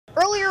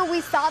Earlier,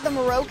 we saw the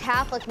Moreau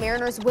Catholic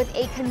Mariners with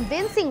a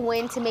convincing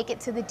win to make it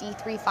to the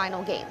D3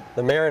 final game.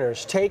 The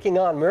Mariners taking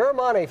on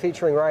Miramonte,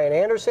 featuring Ryan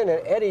Anderson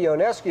and Eddie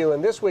Ionescu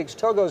in this week's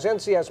Togo's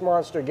NCS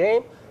Monster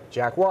Game.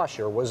 Jack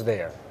Washer was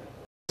there.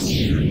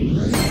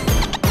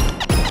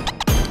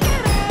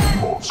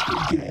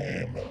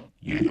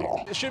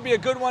 It should be a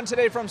good one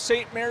today from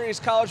St. Mary's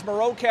College.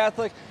 Moreau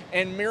Catholic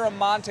and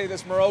Miramonte.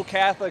 This Moreau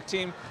Catholic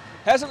team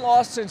hasn't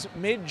lost since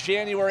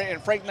mid-January,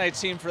 and Frank Knight's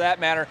team, for that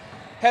matter,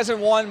 hasn't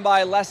won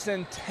by less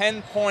than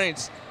 10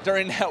 points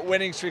during that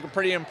winning streak.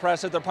 Pretty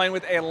impressive. They're playing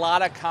with a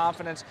lot of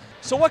confidence.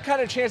 So what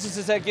kind of chances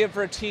does that give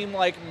for a team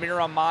like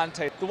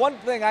Miramonte? The one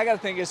thing I got to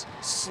think is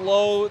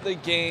slow the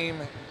game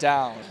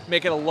down.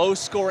 Make it a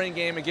low-scoring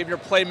game and give your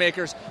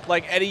playmakers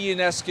like Eddie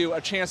Ionescu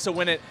a chance to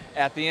win it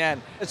at the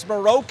end. It's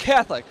Moreau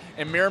Catholic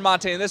and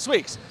Miramonte in this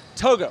week's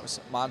Togo's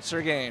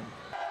Monster Game.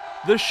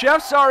 The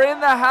chefs are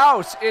in the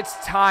house. It's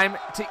time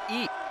to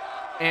eat.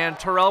 And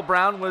Terrell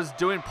Brown was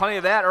doing plenty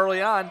of that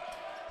early on.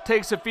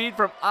 Takes a feed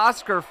from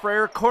Oscar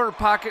FRAYER, corner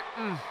pocket,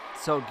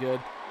 so good.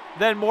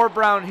 Then more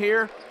Brown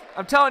here.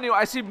 I'm telling you,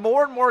 I see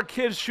more and more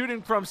kids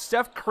shooting from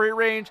STEPH career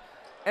range,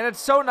 and it's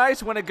so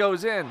nice when it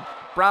goes in.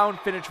 Brown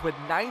finished with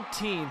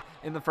 19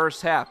 in the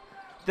first half.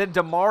 Then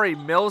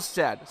DAMARI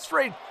MILSTEAD,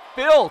 straight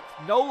filth,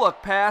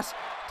 no-look pass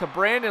to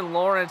Brandon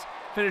Lawrence,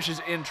 finishes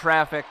in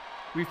traffic.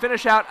 We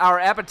finish out our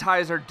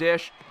appetizer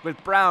dish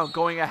with Brown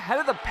going ahead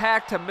of the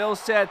pack to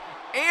MILSTEAD,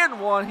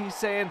 and one, he's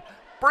saying,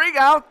 bring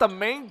out the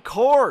main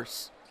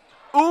course.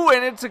 Ooh,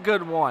 and it's a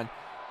good one,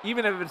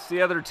 even if it's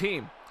the other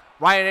team.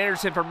 Ryan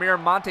Anderson for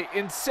Miramonte,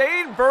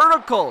 insane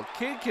vertical.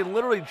 Kid can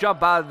literally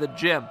jump out of the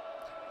gym.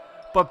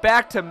 But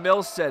back to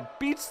MILSTEAD,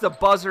 beats the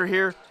buzzer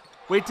here.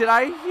 Wait, did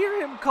I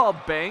hear him call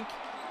bank?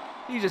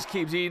 He just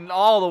keeps eating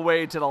all the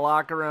way to the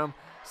locker room.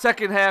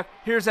 Second half,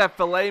 here's that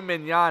filet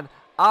mignon.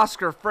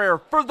 Oscar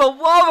FRAYER, for the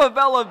love of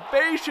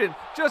elevation,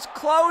 just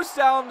closed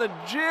down the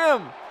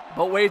gym.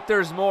 But wait,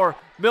 there's more.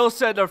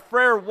 MILSTEAD to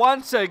FRAYER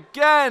once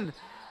again.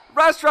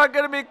 Restaurant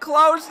gonna be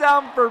closed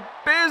down for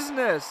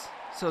business.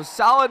 So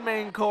solid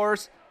main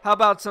course. How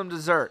about some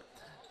dessert?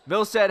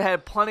 MILSTEAD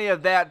had plenty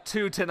of that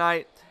too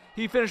tonight.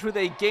 He finished with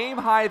a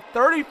game-high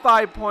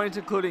 35 points,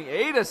 including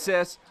 8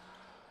 assists.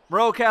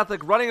 Moreau Catholic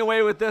running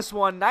away with this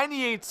one,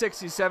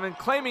 98-67,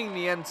 claiming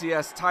the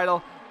NCS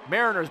title.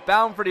 Mariners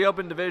bound for the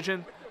Open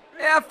Division.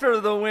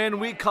 After the win,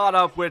 we caught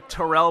up with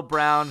Terrell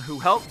Brown, who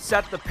helped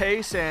set the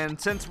pace,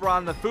 and since we're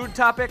on the food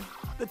topic,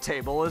 the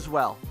table as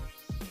well.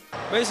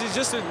 Basically,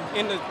 just to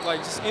end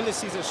the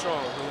season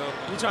strong. You know,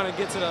 we trying to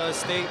get to the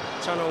state,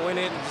 trying to win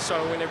it, and just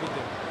trying to win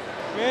everything.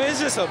 Man,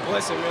 it's just a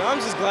blessing, man. I'm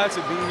just glad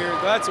to be here,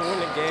 glad to win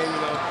the game.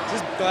 You know,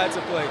 just glad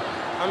to play.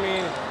 I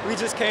mean, we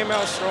just came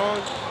out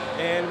strong,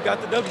 and we got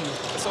the W.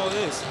 That's all it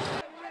is.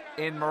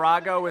 In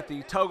Morago with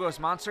the Togo's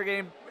Monster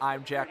Game,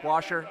 I'm Jack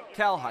Washer,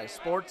 Cal High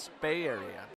Sports, Bay Area.